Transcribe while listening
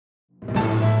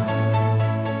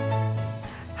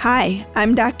Hi,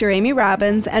 I'm Dr. Amy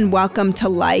Robbins, and welcome to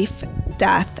Life,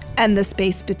 Death, and the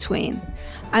Space Between.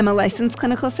 I'm a licensed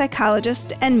clinical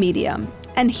psychologist and medium,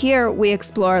 and here we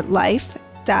explore life,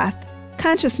 death,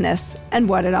 consciousness, and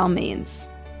what it all means.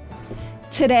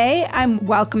 Today, I'm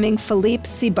welcoming Philippe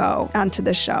Cibot onto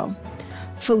the show.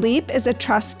 Philippe is a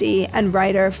trustee and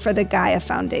writer for the Gaia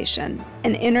Foundation,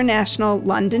 an international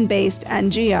London-based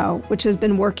NGO which has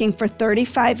been working for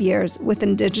 35 years with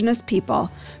Indigenous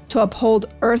people to uphold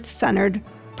Earth-centered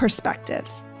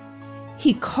perspectives.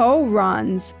 He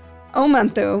co-runs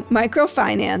Omuntu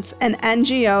Microfinance, an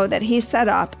NGO that he set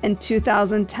up in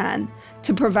 2010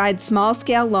 to provide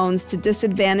small-scale loans to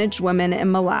disadvantaged women in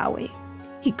Malawi.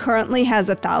 He currently has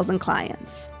 1,000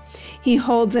 clients. He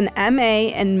holds an MA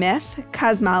in Myth,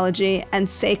 Cosmology, and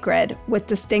Sacred with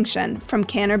distinction from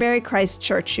Canterbury Christ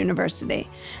Church University,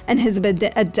 and has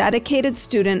been a dedicated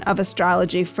student of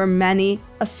astrology for many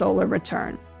a solar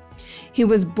return. He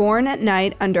was born at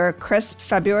night under a crisp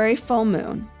February full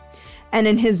moon, and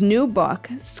in his new book,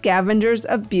 Scavengers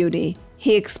of Beauty,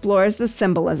 he explores the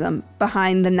symbolism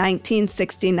behind the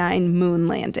 1969 moon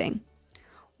landing.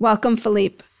 Welcome,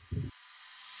 Philippe.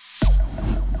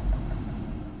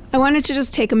 I wanted to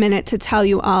just take a minute to tell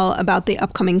you all about the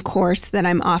upcoming course that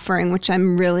I'm offering, which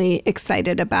I'm really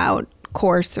excited about.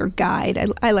 Course or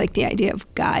guide. I like the idea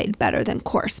of guide better than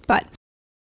course, but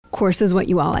course is what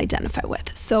you all identify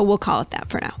with, so we'll call it that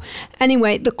for now.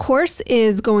 Anyway, the course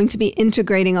is going to be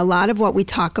integrating a lot of what we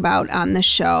talk about on the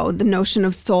show, the notion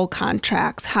of soul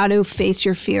contracts, how to face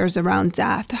your fears around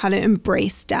death, how to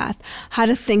embrace death, how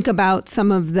to think about some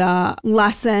of the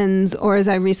lessons, or as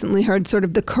I recently heard, sort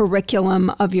of the curriculum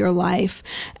of your life,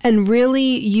 and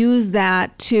really use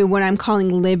that to what I'm calling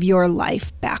live your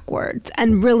life backwards,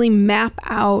 and really map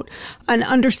out an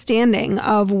understanding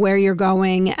of where you're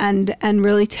going and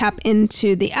really tap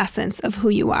into the essence of who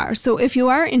you are. So if you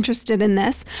are interested in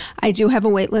this, I do have a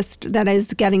wait list that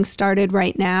is getting started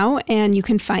right now, and you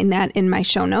can find that in my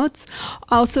show notes.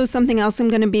 Also, something else I'm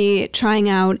going to be trying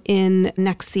out in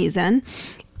next season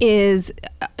is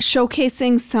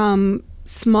showcasing some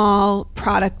small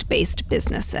product-based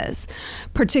businesses,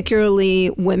 particularly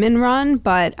women-run,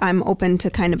 but I'm open to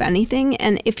kind of anything.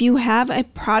 And if you have a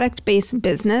product-based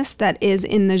business that is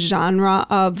in the genre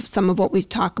of some of what we've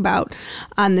talked about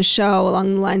on the show,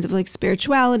 along the lines of like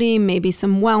spirituality, maybe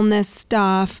some wellness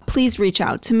stuff, please reach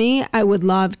out to me. I would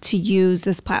love to use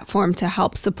this platform to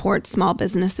help support small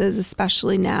businesses,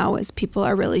 especially now as people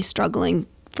are really struggling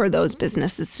for those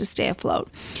businesses to stay afloat.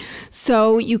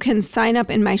 So you can sign up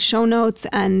in my show notes,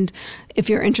 and if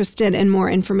you're interested in more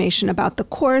information about the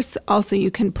course, also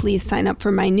you can please sign up for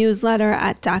my newsletter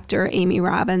at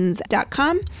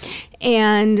dramyrobbins.com,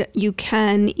 and you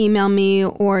can email me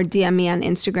or DM me on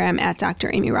Instagram at Dr.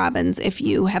 Amy Robbins if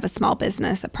you have a small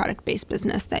business, a product-based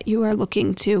business that you are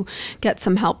looking to get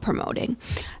some help promoting.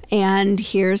 And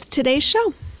here's today's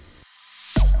show.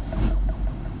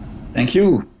 Thank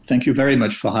you. Thank you very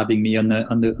much for having me on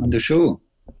the show.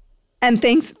 And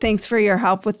thanks for your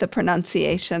help with the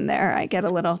pronunciation there. I get a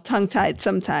little tongue-tied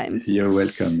sometimes. You're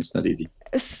welcome. It's not easy.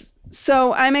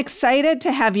 So I'm excited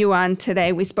to have you on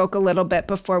today. We spoke a little bit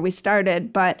before we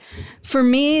started, but for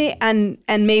me and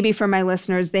maybe for my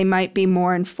listeners, they might be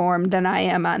more informed than I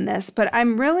am on this, but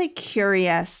I'm really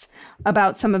curious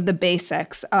about some of the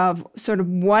basics of sort of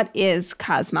what is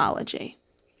cosmology.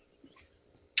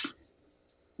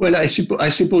 Well, I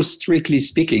suppose strictly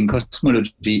speaking,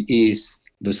 cosmology is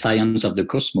the science of the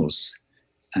cosmos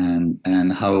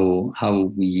and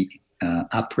how we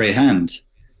apprehend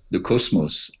the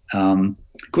cosmos.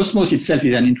 Cosmos itself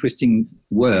is an interesting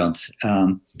word.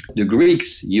 The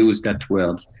Greeks used that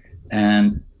word,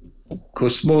 and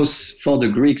cosmos for the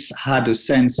Greeks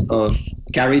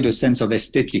carried a sense of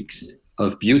aesthetics,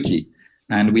 of beauty,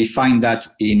 and we find that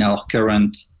in our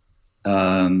current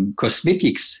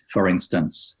cosmetics, for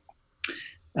instance.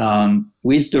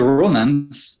 With the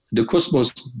Romans, the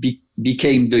cosmos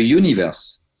became the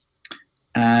universe.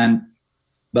 And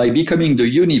by becoming the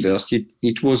universe,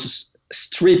 it was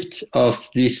stripped of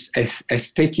this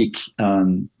aesthetic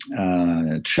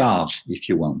charge, if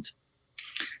you want.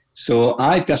 So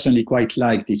I personally quite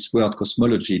like this word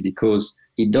cosmology because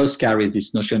it does carry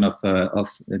this notion of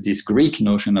this Greek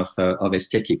notion of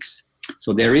aesthetics.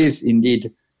 So there is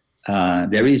indeed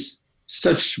there is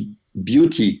such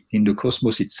beauty in the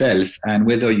cosmos itself, and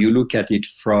whether you look at it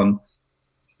from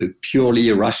a purely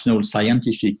rational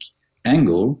scientific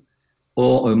angle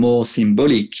or a more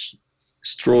symbolic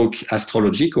stroke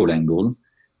astrological angle,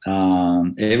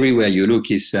 everywhere you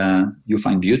look is you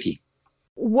find beauty.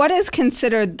 what is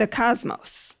considered the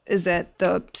cosmos? Is it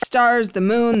the stars, the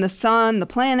moon, the sun, the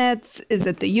planets? Is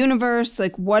it the universe?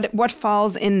 Like what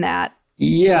falls in that?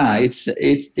 Yeah, it's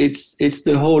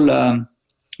the whole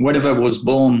whatever was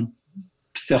born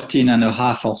 13 and a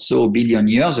half or so billion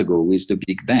years ago with the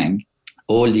Big Bang.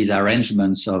 All these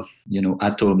arrangements of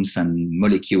atoms and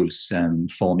molecules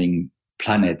forming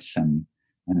planets and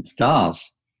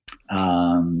stars.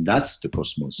 That's the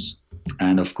cosmos,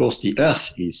 and of course the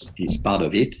Earth is part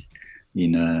of it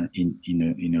in a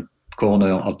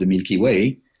corner of the Milky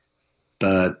Way.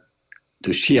 But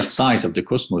the sheer size of the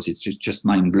cosmos is just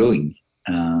mind blowing,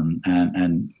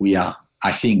 and we are,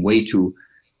 I think, way too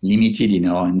limited in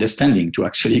our understanding to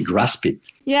actually grasp it.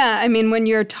 Yeah, I mean, when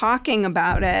you're talking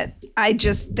about it, I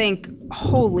just think,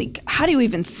 how do you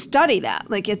even study that?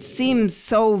 Like, it seems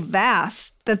so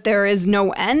vast that there is no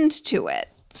end to it.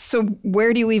 So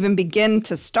where do you even begin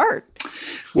to start?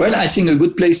 Well, I think a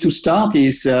good place to start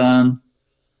is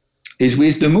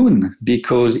with the moon,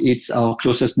 because it's our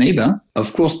closest neighbor.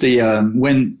 Of course,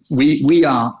 when we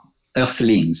are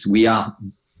Earthlings, we are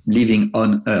living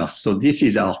on Earth. So this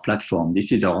is our platform.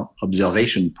 This is our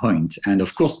observation point. And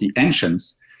of course, the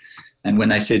ancients, and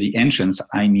when I say the ancients,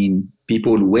 I mean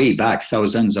people way back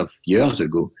thousands of years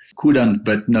ago, couldn't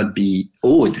but not be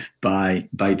awed by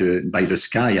the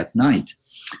sky at night.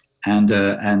 And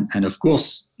of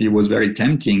course, it was very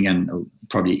tempting and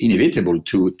probably inevitable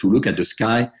to look at the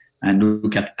sky and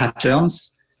look at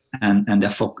patterns. And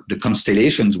therefore, the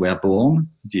constellations were born,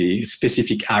 the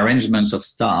specific arrangements of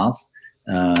stars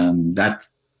that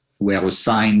were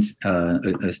assigned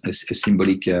a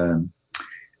symbolic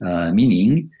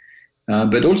meaning.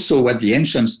 But also what the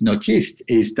ancients noticed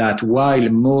is that while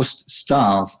most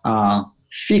stars are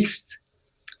fixed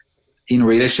in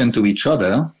relation to each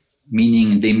other,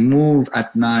 meaning they move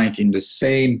at night in the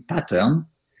same pattern,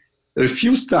 a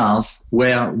few stars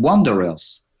were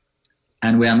wanderers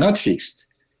and were not fixed.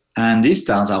 And these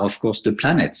stars are, of course, the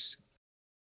planets.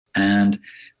 And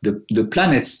the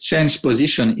planets change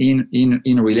position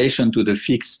in relation to the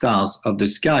fixed stars of the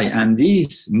sky. And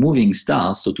these moving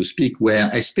stars, so to speak, were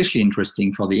especially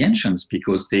interesting for the ancients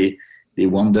because they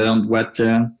wondered what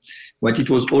it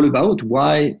was all about.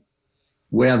 Why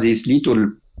were these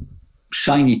little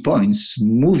shiny points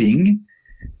moving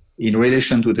in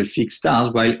relation to the fixed stars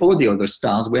while all the other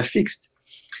stars were fixed?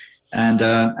 And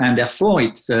therefore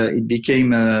it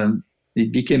became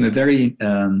a very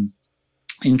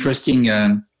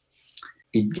interesting.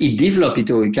 It developed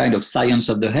into a kind of science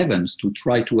of the heavens to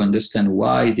try to understand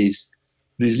why these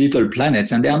little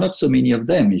planets, and there are not so many of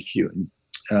them. If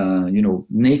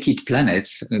naked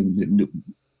planets, the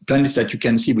planets that you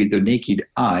can see with the naked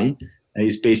eye,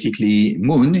 is basically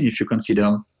moon. If you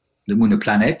consider the moon a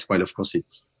planet, well, of course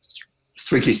it's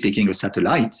strictly speaking a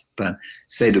satellite, but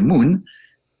say the moon,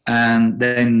 and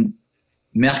then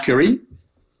Mercury,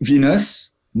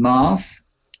 Venus, Mars,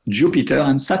 Jupiter,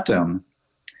 and Saturn.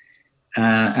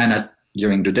 And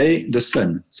during the day, the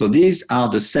sun. So these are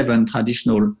the 7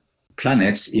 traditional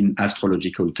planets in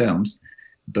astrological terms.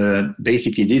 But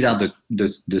basically, these are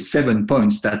the 7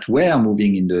 points that were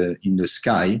moving in the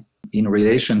sky in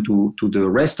relation to the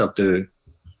rest of the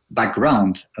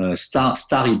background,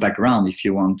 starry background, if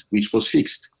you want, which was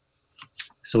fixed.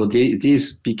 So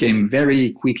these became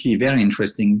very quickly very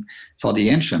interesting for the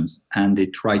ancients, and they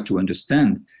tried to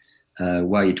understand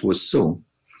why it was so.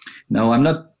 Now, I'm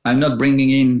not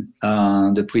bringing in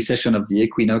the precession of the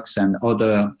equinox and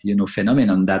other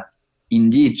phenomenon that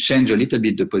indeed change a little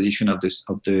bit the position of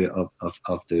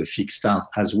the fixed stars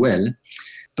as well.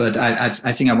 But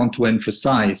I think I want to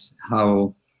emphasize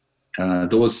how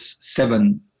those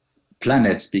 7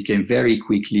 planets became very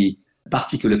quickly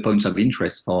particular points of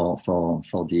interest for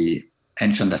the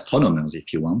ancient astronomers,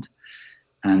 if you want.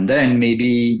 And then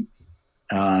maybe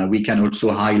we can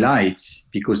also highlight,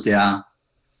 because they are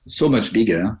so much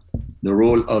bigger, the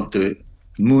role of the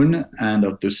moon and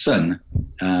of the sun,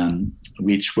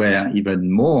 which were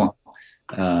even more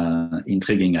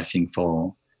intriguing, I think,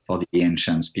 for the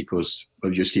ancients, because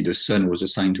obviously the sun was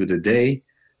assigned to the day,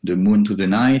 the moon to the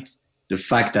night. The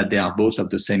fact that they are both of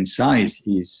the same size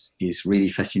is really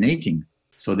fascinating.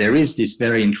 So there is this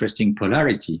very interesting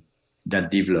polarity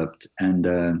that developed,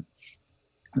 and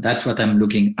that's what I'm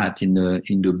looking at in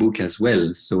the book as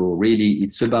well. So really,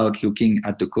 it's about looking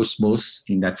at the cosmos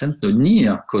in that sense. The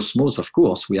near cosmos, of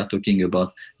course, we are talking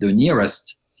about the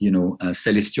nearest,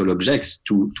 celestial objects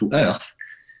to Earth,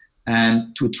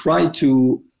 and to try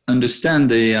to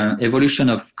understand the evolution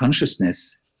of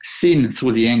consciousness seen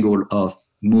through the angle of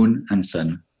moon and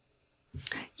sun.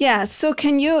 Yeah, so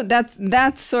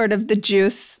that's sort of the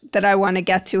juice that I want to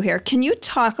get to here. Can you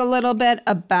talk a little bit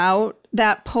about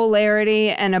that polarity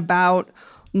and about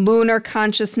lunar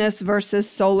consciousness versus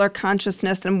solar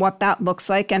consciousness and what that looks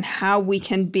like and how we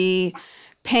can be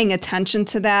paying attention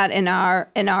to that in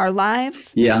our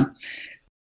lives? Yeah.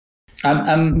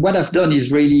 What I've done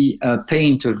is really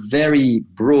paint a very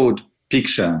broad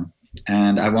picture,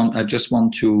 and I just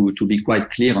want to be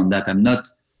quite clear on that. I'm not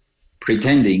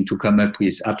pretending to come up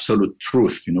with absolute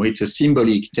truth. It's a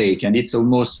symbolic take, and it's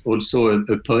almost also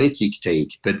a poetic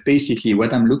take. But basically,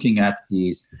 what I'm looking at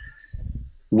is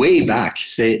way back,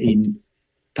 say in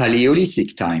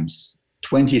Paleolithic times,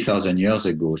 20,000 years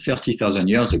ago, 30,000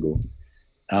 years ago,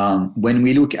 when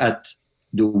we look at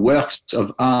the works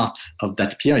of art of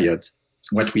that period,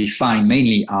 what we find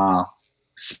mainly are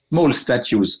small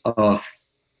statues of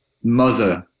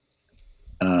mother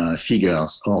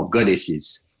figures or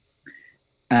goddesses.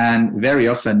 And very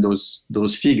often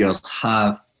those figures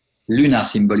have lunar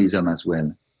symbolism as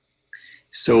well.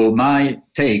 So my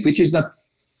take, which is not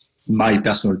my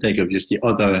personal take, obviously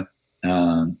other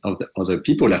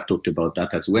people have talked about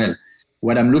that as well.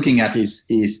 What I'm looking at is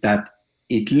that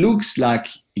it looks like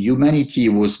humanity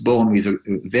was born with a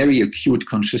very acute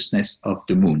consciousness of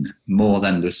the moon more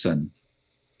than the sun.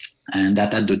 And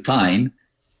that at the time,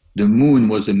 the moon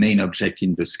was the main object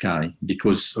in the sky,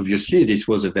 because obviously this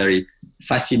was a very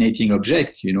fascinating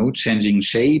object, changing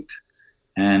shape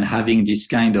and having this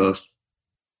kind of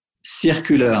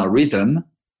circular rhythm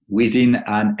within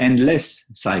an endless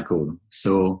cycle.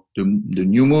 So the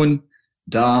new moon,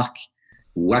 dark,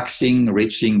 waxing,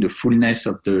 reaching the fullness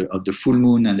of the full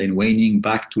moon, and then waning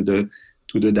back to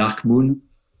the dark moon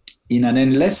in an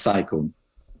endless cycle.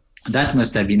 That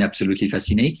must have been absolutely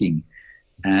fascinating.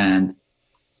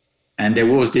 And there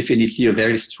was definitely a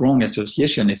very strong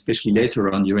association, especially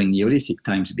later on during Neolithic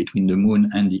times, between the moon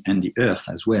and the earth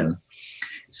as well.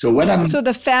 So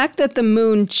the fact that the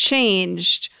moon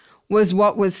changed was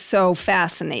what was so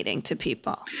fascinating to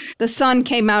people. The sun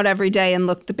came out every day and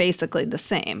looked basically the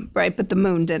same, right? But the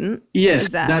moon didn't. Yes,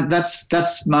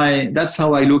 that's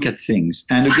how I look at things.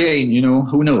 And again,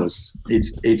 who knows?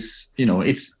 It's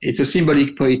a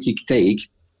symbolic, poetic take.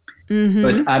 Mm-hmm.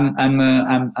 But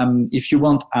I'm if you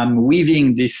want, I'm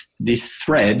weaving this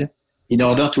thread in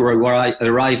order to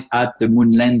arrive at the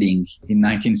moon landing in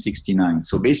 1969.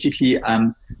 So basically,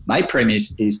 my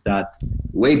premise is that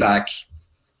way back,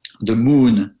 the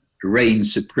moon reigned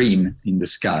supreme in the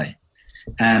sky.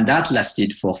 And that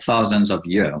lasted for thousands of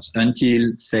years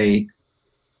until, say,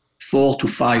 4,000 to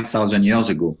 5,000 years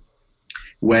ago,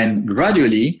 when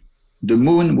gradually the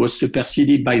moon was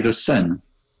superseded by the sun.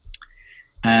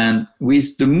 And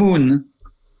with the moon,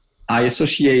 I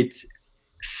associate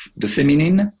the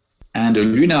feminine and a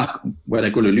lunar, what I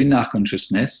call a lunar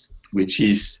consciousness,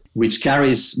 which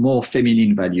carries more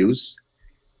feminine values.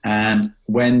 And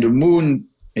when the moon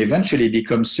eventually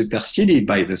becomes superseded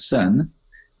by the sun,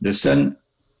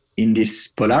 in this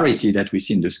polarity that we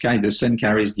see in the sky, the sun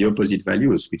carries the opposite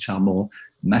values, which are more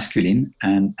masculine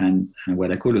and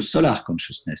what I call a solar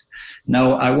consciousness.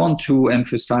 Now, I want to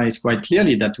emphasize quite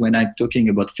clearly that when I'm talking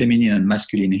about feminine and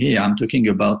masculine here, I'm talking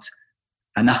about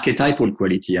an archetypal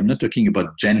quality. I'm not talking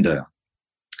about gender.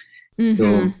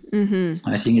 Mm-hmm. So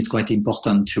I think it's quite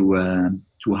important to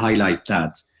highlight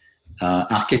that.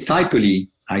 Archetypally,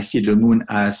 I see the moon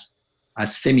as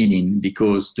feminine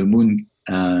because the moon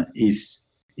is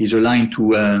aligned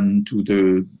to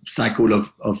the cycle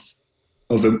of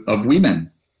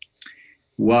women,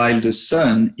 while the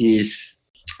sun is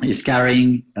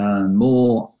carrying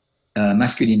more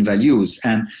masculine values.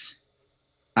 And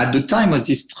at the time of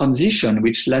this transition,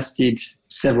 which lasted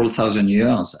several thousand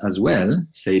years as well,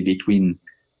 say between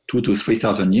 2,000 to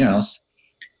 3,000 years,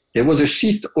 there was a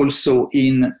shift also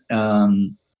in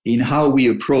how we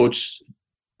approach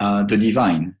the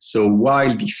divine. So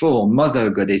while before mother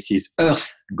goddesses,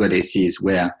 earth goddesses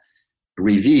were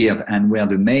revered and were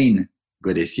the main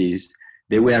goddesses,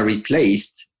 they were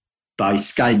replaced by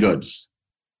sky gods.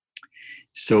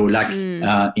 So like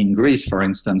in Greece, for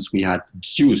instance, we had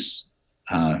Zeus,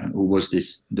 who was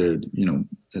the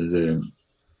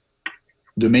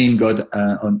main god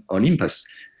on Olympus.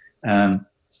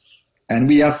 And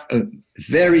we have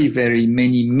very, very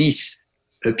many myths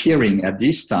appearing at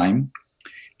this time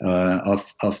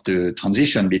of the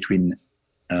transition between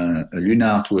a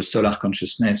lunar to a solar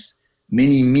consciousness.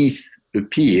 Many myths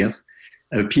appear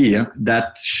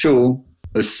that show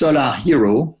a solar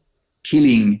hero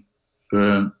killing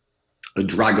a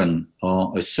dragon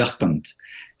or a serpent.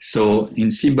 So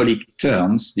in symbolic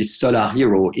terms, this solar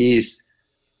hero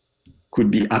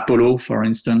could be Apollo, for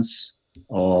instance,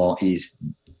 or is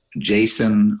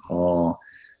Jason or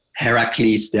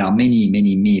Heracles. There are many,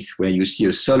 many myths where you see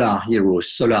a solar hero,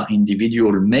 solar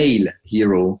individual male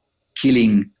hero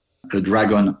killing a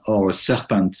dragon or a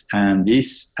serpent. And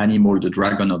this animal, the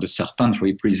dragon or the serpent,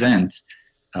 represents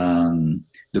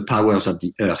the powers of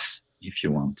the earth, if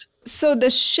you want. So the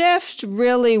shift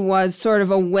really was sort of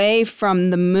away from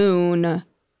the moon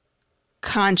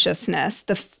consciousness,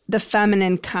 the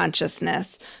feminine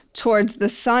consciousness, towards the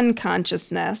sun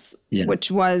consciousness, which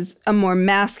was a more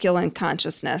masculine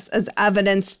consciousness, as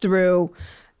evidenced through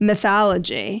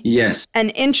mythology. Yes.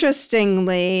 And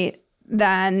interestingly,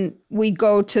 then we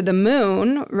go to the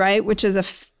moon, right, which is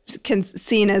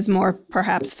seen as more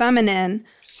perhaps feminine,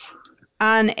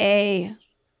 on a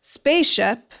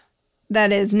spaceship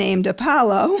that is named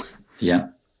Apollo,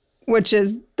 which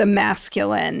is the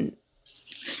masculine.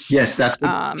 Yes,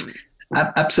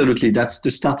 absolutely. That's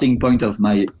the starting point of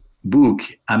my book.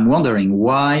 I'm wondering,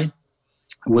 why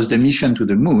was the mission to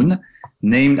the moon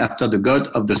named after the god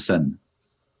of the sun?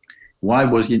 Why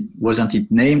wasn't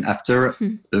it named after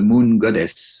a moon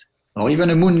goddess or even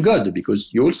a moon god? Because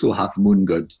you also have moon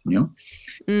god, you know.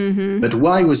 Mm-hmm. But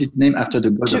why was it named after the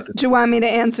god of the sun? Do you want me to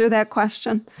answer that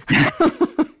question?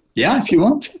 Yeah, if you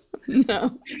want.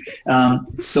 No.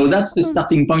 So that's the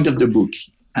starting point of the book.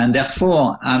 And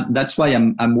therefore, that's why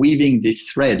I'm weaving this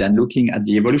thread and looking at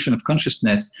the evolution of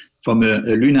consciousness from a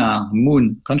lunar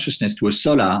moon consciousness to a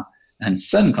solar and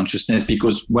sun consciousness,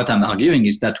 because what I'm arguing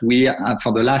is that we are,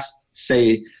 for the last,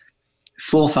 say,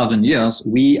 4,000 years,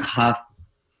 we are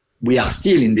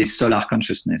still in this solar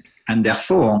consciousness. And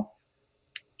therefore,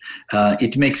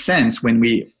 it makes sense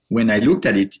when I looked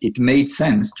at it, it made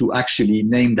sense to actually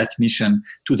name that mission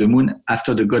to the moon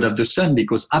after the god of the sun,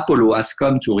 because Apollo has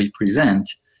come to represent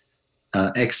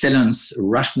excellence,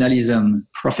 rationalism,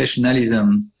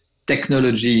 professionalism,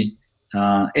 technology,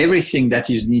 everything that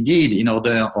is needed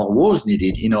was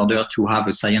needed in order to have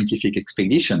a scientific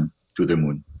expedition to the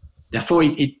moon. Therefore,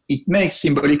 it makes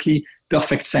symbolically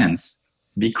perfect sense,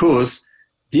 because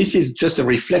this is just a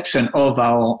reflection of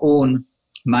our own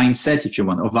mindset, if you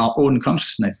want, of our own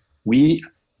consciousness.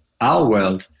 Our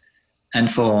world, and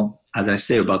for, as I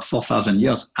say, about 4,000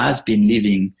 years, has been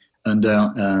living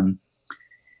under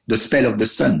the spell of the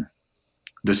sun.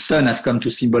 The sun has come to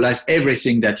symbolize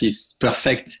everything that is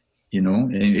perfect, you know.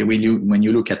 When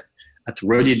you look at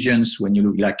religions, when you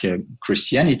look like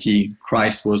Christianity,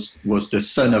 Christ was the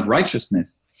son of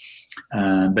righteousness.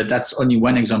 But that's only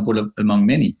one example among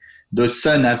many. The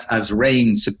sun has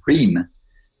reigned supreme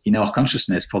in our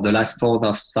consciousness for the last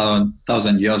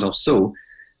 4,000 years or so.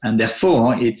 And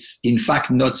therefore, it's in fact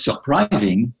not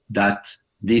surprising that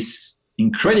this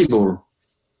incredible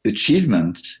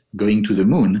achievement, going to the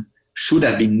moon, should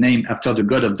have been named after the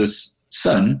god of the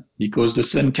sun, because the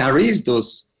sun carries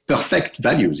those perfect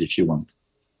values, if you want.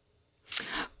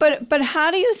 But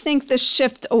how do you think the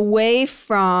shift away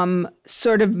from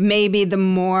sort of maybe the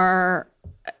more,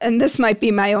 and this might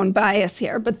be my own bias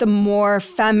here, but the more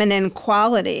feminine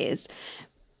qualities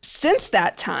since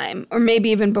that time, or maybe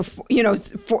even before, you know,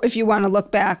 if you want to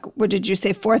look back, what did you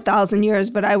say, 4,000 years?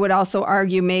 But I would also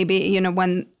argue maybe, you know,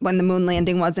 when the moon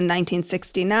landing was in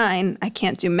 1969, I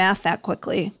can't do math that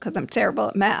quickly because I'm terrible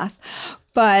at math.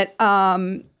 But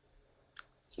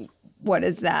what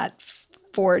is that,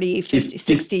 40, 50,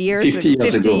 60 years? 50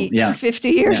 years ago, yeah. 50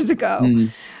 years ago.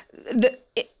 Mm-hmm.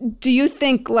 Do you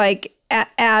think, like,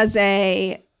 as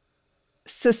a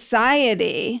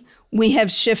society, we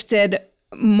have shifted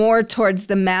more towards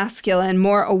the masculine,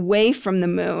 more away from the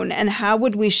moon? And how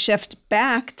would we shift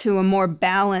back to a more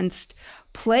balanced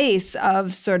place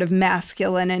of sort of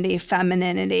masculinity,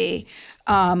 femininity,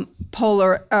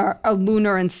 polar, a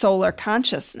lunar and solar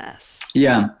consciousness?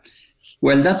 Yeah.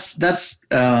 Well, that's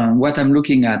what I'm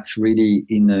looking at really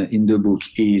in the book.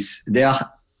 Is there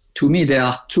are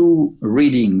two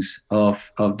readings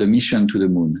of the mission to the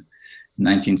moon,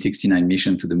 1969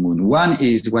 mission to the moon. One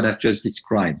is what I've just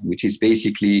described, which is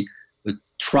basically a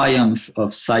triumph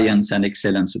of science and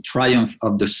excellence, a triumph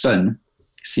of the sun,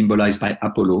 symbolized by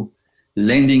Apollo,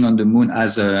 landing on the moon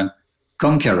as a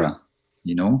conqueror,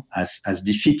 you know, as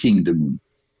defeating the moon.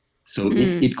 So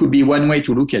it could be one way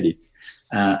to look at it,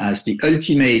 as the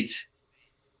ultimate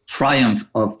triumph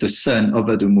of the sun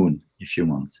over the moon, if you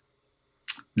want.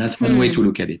 That's one way to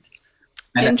look at it.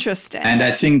 Interesting. And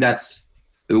I think that's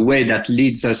a way that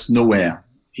leads us nowhere.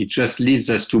 It just leads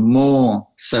us to more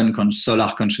solar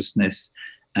consciousness.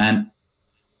 And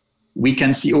we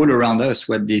can see all around us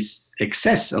what this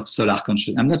excess of solar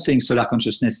consciousness, I'm not saying solar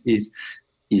consciousness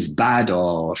is bad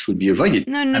or should be avoided.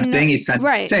 I'm saying it's an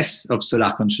excess of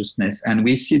solar consciousness. And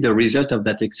we see the result of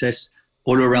that excess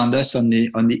all around us on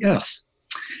the earth.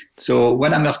 So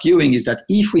what I'm arguing is that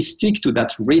if we stick to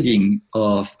that reading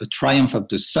of a triumph of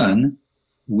the sun,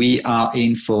 we are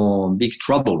in for big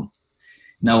trouble.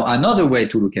 Now, another way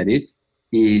to look at it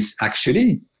is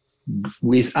actually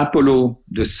with Apollo,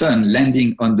 the sun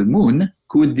landing on the moon,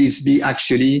 could this be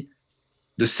actually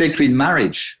the sacred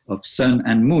marriage of sun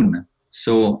and moon?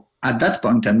 So at that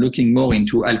point, I'm looking more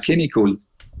into alchemical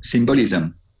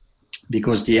symbolism,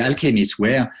 because the alchemists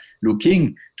were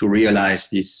looking to realize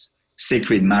this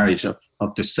sacred marriage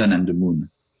of the sun and the moon.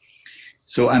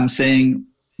 So I'm saying,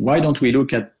 why don't we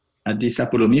look at this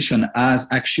Apollo mission as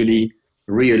actually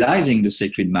realizing the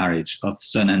sacred marriage of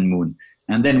sun and moon?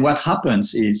 And then what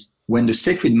happens is when the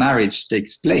sacred marriage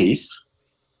takes place,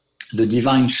 the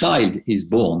divine child is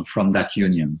born from that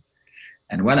union.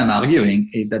 And what I'm arguing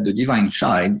is that the divine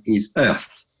child is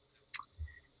Earth.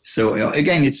 So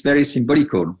again, it's very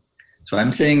symbolical. So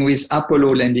I'm saying with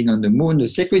Apollo landing on the moon, the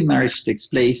sacred marriage takes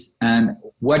place, and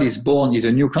what is born is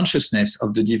a new consciousness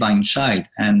of the divine child.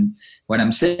 And what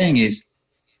I'm saying is,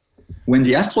 when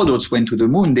the astronauts went to the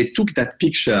moon, they took that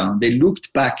picture, they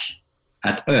looked back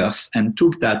at Earth and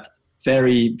took that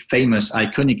very famous,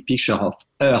 iconic picture of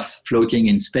Earth floating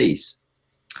in space.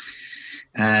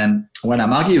 And what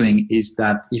I'm arguing is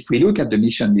that if we look at the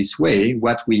mission this way,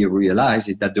 what we realize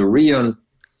is that the real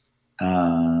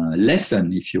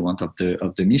lesson, if you want, of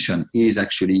the mission is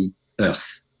actually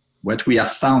Earth. What we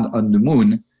have found on the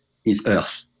moon is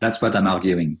Earth. That's what I'm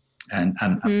arguing. And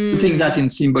I'm putting that in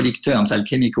symbolic terms,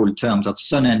 alchemical terms of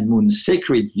sun and moon,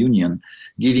 sacred union,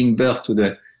 giving birth to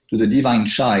the divine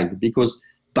child. Because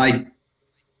by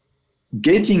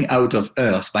getting out of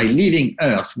Earth, by leaving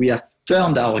Earth, we have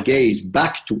turned our gaze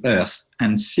back to Earth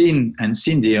and seen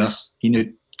the Earth in a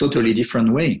totally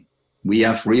different way. We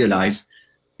have realized,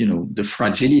 the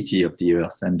fragility of the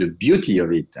Earth and the beauty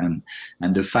of it, and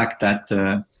the fact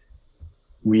that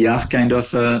we are kind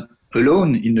of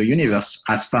alone in the universe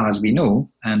as far as we know,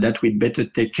 and that we'd better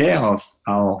take care of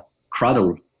our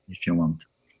cradle, if you want.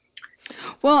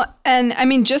 Well, and I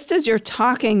mean, just as you're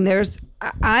talking,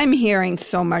 I'm hearing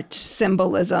so much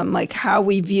symbolism, like how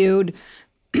we viewed,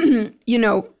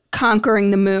 conquering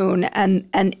the moon,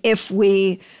 and if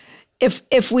we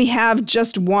have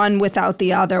just one without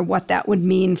the other, what that would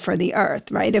mean for the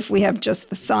Earth, right? If we have just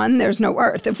the sun, there's no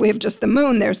Earth. If we have just the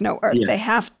moon, there's no Earth.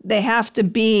 Yes. They have to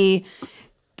be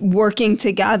working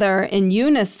together in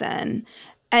unison,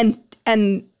 and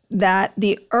that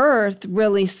the Earth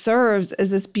really serves as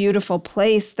this beautiful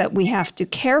place that we have to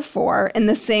care for in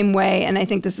the same way. And I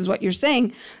think this is what you're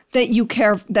saying, that you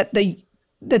care, that the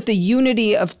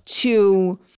unity of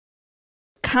two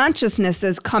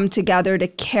consciousnesses come together to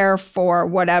care for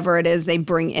whatever it is they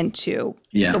bring into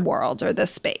the world or the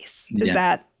space. Is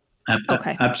that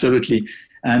okay? Absolutely.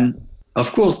 And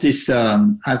of course, this,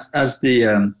 as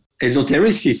the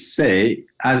esotericists say,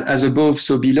 as above,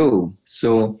 so below.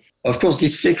 So, of course,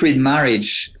 this sacred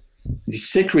marriage, this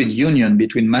sacred union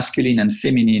between masculine and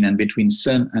feminine and between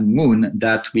sun and moon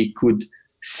that we could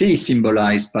see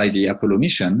symbolized by the Apollo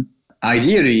mission,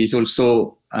 ideally is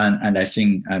also, and I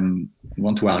think I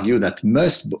want to argue that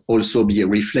must also be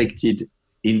reflected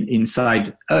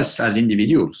inside us as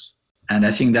individuals. And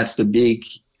I think that's the big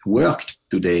work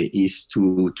today, is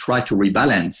to try to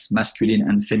rebalance masculine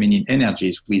and feminine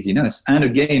energies within us. And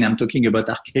again, I'm talking about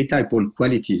archetypal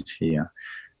qualities here.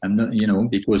 I'm not,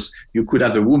 because you could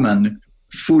have a woman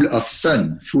full of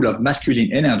sun, full of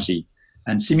masculine energy,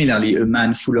 and similarly a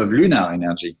man full of lunar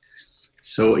energy.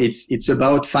 So it's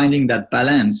about finding that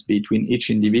balance between each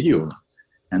individual.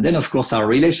 And then, of course, our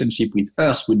relationship with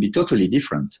Earth would be totally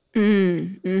different.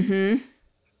 Mm-hmm.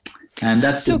 And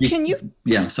that's so. Can you?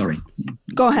 Yeah, sorry.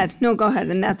 Go ahead. No, go ahead.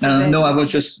 And that's no. I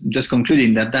was just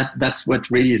concluding that's what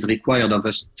really is required of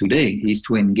us today, is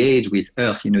to engage with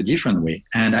Earth in a different way.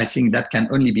 And I think that can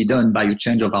only be done by a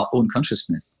change of our own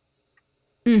consciousness.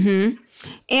 Mm-hmm.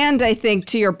 And I think,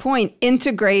 to your point,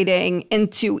 integrating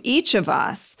into each of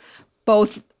us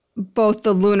both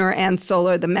the lunar and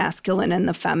solar, the masculine and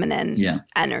the feminine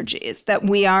energies, that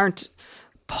we aren't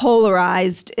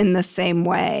polarized in the same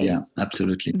way. Yeah,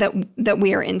 absolutely. That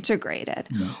we are integrated.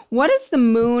 Yeah. What is the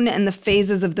moon and the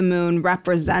phases of the moon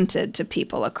represented to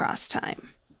people across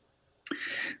time?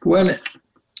 Well,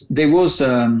 there was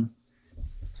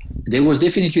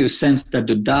definitely a sense that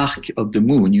the dark of the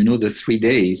moon, the 3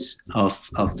 days of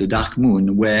the dark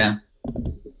moon, were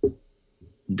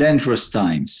dangerous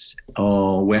times,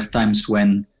 or were times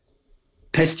when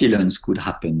pestilence could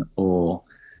happen, or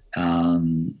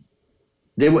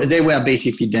they were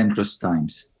basically dangerous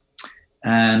times.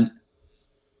 And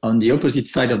on the opposite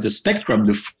side of the spectrum,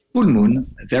 the full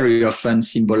moon very often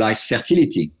symbolized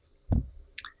fertility.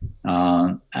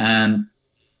 And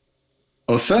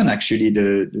often actually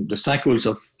the cycles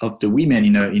of the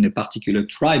women in a particular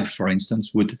tribe, for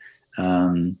instance, would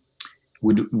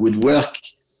work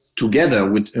together,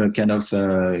 would kind of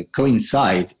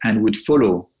coincide and would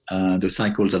follow the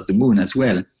cycles of the moon as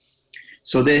well.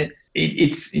 So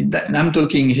I'm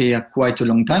talking here quite a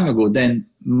long time ago. Then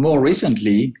more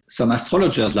recently, some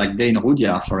astrologers like Dane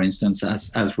Rudhyar, for instance,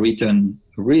 has written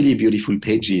really beautiful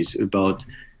pages about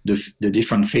the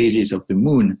different phases of the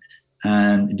moon.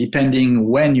 And depending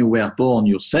when you were born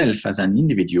yourself as an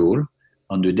individual,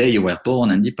 on the day you were born,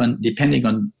 and depending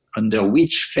on under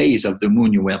which phase of the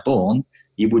moon you were born,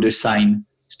 he would assign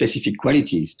specific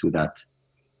qualities to that.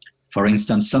 For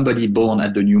instance, somebody born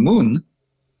at the new moon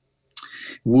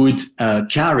would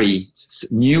carry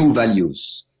new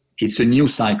values. It's a new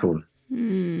cycle.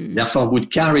 Therefore,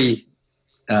 would carry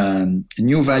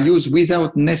new values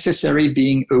without necessarily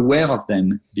being aware of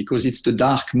them, because it's the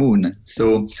dark moon.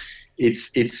 So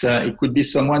it could be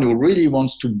someone who really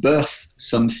wants to birth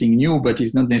something new, but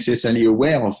is not necessarily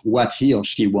aware of what he or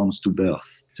she wants to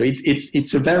birth. So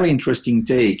it's a very interesting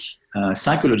take,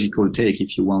 psychological take,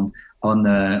 if you want, on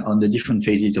the different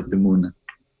phases of the moon.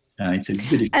 It's a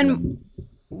beautiful. And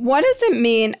what does it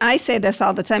mean? I say this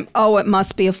all the time. Oh, it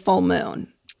must be a full moon.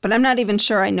 But I'm not even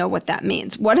sure I know what that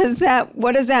means. What does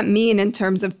that mean in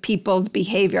terms of people's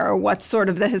behavior, or what's sort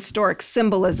of the historic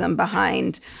symbolism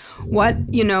behind what,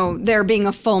 there being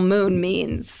a full moon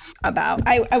means about?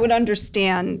 I would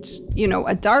understand,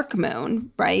 a dark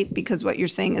moon, right? Because what you're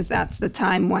saying is that's the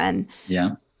time when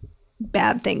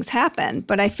bad things happen.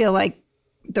 But I feel like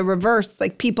the reverse,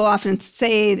 like people often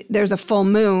say there's a full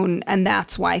moon and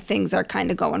that's why things are kind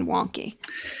of going wonky.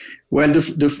 Well,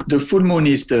 the full moon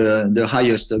is the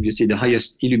highest, obviously, the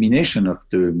highest illumination of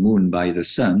the moon by the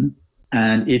sun,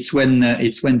 and it's when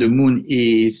the moon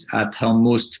is at her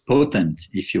most potent,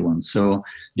 if you want. So,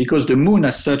 because the moon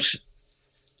has such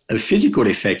a physical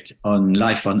effect on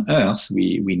life on Earth,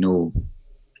 we know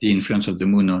the influence of the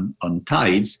moon on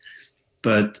tides,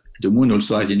 but the moon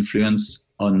also has influence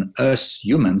on us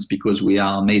humans because we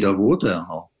are made of water,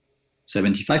 or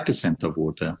 75% of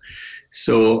water.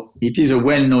 So it is a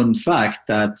well-known fact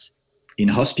that in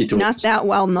hospitals... Not that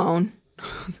well-known.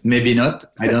 Maybe not.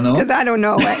 I don't know. Because I don't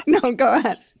know it. No, go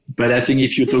ahead. But I think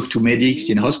if you talk to medics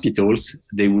in hospitals,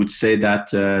 they would say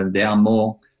that there are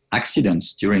more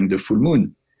accidents during the full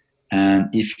moon. And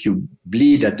if you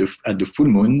bleed at the full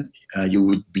moon, you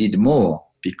would bleed more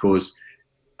because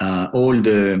all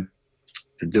the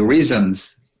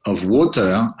rhythms of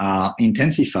water are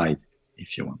intensified,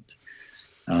 if you want.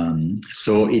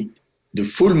 So the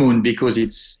full moon, because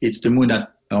it's the moon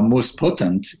that are most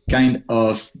potent, kind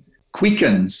of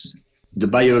quickens the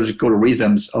biological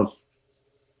rhythms of,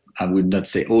 I would not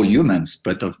say all humans,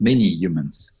 but of many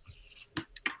humans.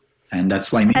 And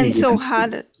that's why many. And so how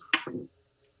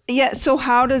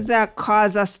does that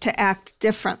cause us to act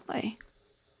differently?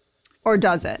 Or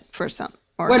does it for some?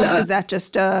 Or is that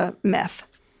just a myth?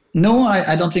 No,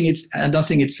 I don't think it's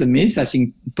a myth. I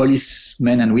think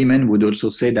policemen and women would also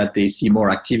say that they see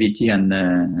more activity during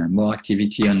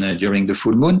the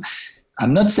full moon.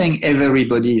 I'm not saying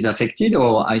everybody is affected,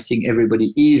 or I think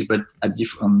everybody is, but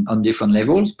on different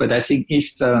levels. But I think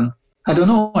if I don't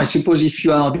know, I suppose if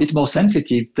you are a bit more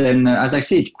sensitive, then as I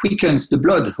say, it quickens the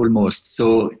blood almost.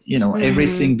 So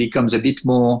everything becomes a bit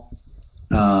more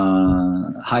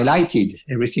highlighted.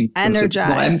 Everything energized,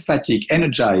 more emphatic,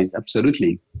 energized.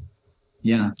 Absolutely.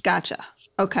 Yeah. Gotcha.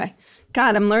 Okay.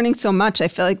 God, I'm learning so much. I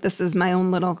feel like this is my own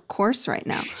little course right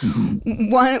now.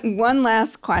 One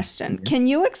last question. Can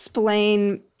you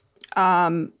explain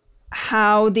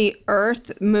how the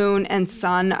Earth, Moon, and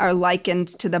Sun are likened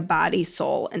to the body,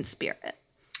 soul, and spirit?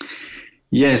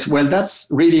 Yes. Well, that's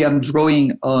really, I'm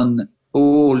drawing on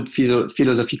old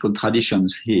philosophical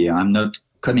traditions here. I'm not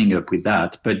coming up with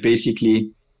that. But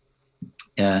basically,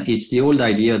 it's the old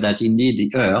idea that indeed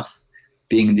the Earth,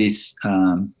 being this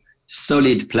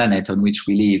solid planet on which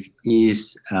we live,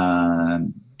 is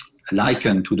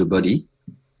likened to the body.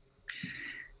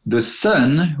 The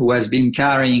sun, who has been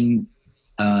carrying,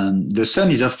 the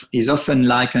sun is often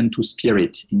likened to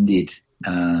spirit, indeed.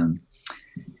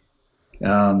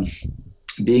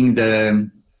 Being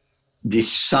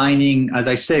this shining, as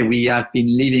I say, we have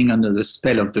been living under the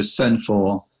spell of the sun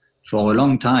for a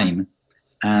long time.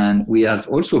 And we have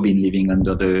also been living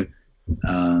under the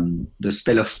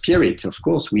spell of spirit. Of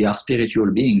course, we are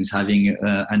spiritual beings having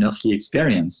an earthly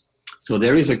experience. So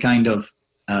there is a kind of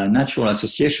natural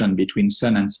association between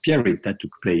sun and spirit that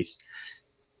took place.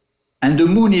 And the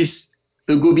moon is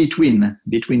a go-between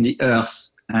between the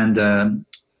earth and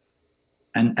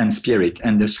spirit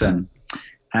and the sun.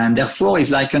 and therefore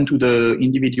is likened to the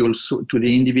individual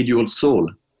soul.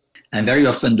 And very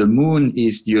often the moon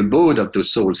is the abode of the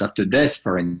souls. After death,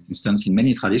 for instance, in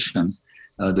many traditions,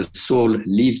 the soul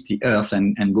leaves the earth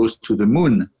and goes to the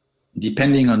moon.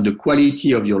 Depending on the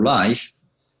quality of your life,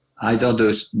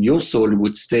 either your soul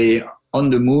would stay on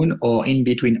the moon or in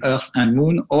between earth and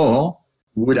moon, or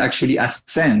would actually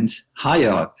ascend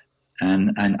higher up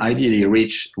and ideally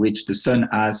reach the sun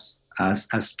as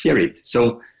spirit.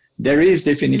 So there is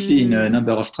definitely in a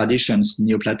number of traditions,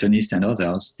 Neoplatonists and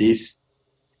others, this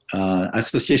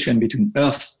association between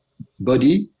earth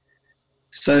body,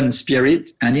 sun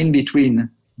spirit, and in between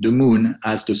the moon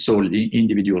as the soul, the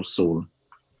individual soul.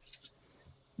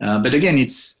 But again,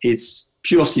 it's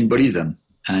pure symbolism,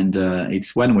 and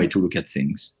it's one way to look at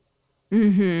things.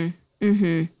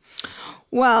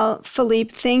 Well,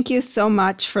 Philippe, thank you so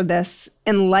much for this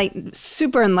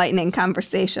super enlightening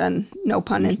conversation. No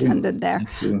pun intended there.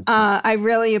 I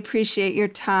really appreciate your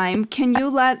time. Can you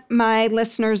let my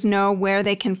listeners know where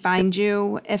they can find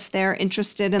you if they're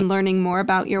interested in learning more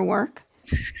about your work?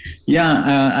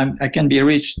 Yeah, I can be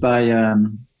reached by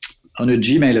on a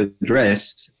Gmail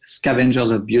address,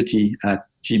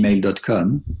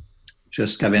 scavengersofbeauty@gmail.com.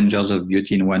 Just Scavengers of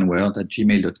Beauty in one word at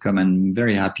gmail.com. I'm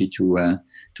very happy to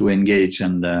engage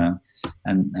and to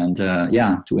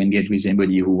engage with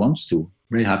anybody who wants to.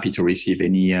 Very happy to receive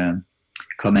any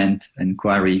comment,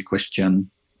 inquiry,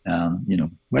 question,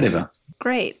 whatever.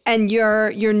 Great. And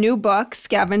your new book,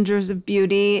 Scavengers of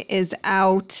Beauty, is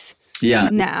out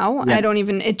now. Yeah.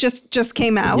 It just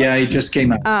came out. Yeah, it just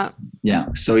came out.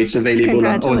 So it's available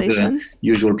on all the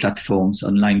usual platforms,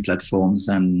 online platforms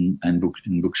and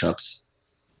bookshops,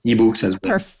 ebooks as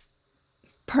well.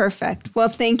 Perfect. Well,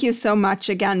 thank you so much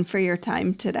again for your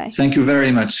time today. Thank you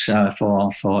very much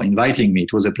for inviting me.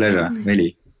 It was a pleasure,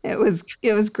 really. It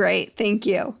was great. Thank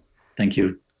you. Thank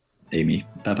you, Amy.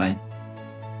 Bye-bye.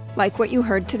 Like what you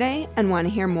heard today and want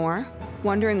to hear more?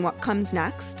 Wondering what comes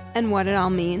next and what it all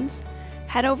means?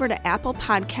 Head over to Apple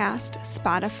Podcast,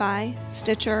 Spotify,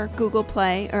 Stitcher, Google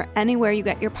Play, or anywhere you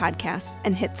get your podcasts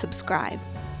and hit subscribe.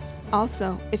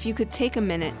 Also, if you could take a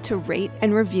minute to rate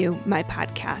and review my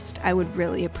podcast, I would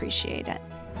really appreciate it.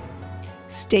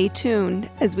 Stay tuned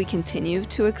as we continue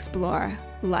to explore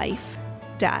life,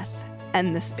 death,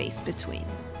 and the space between.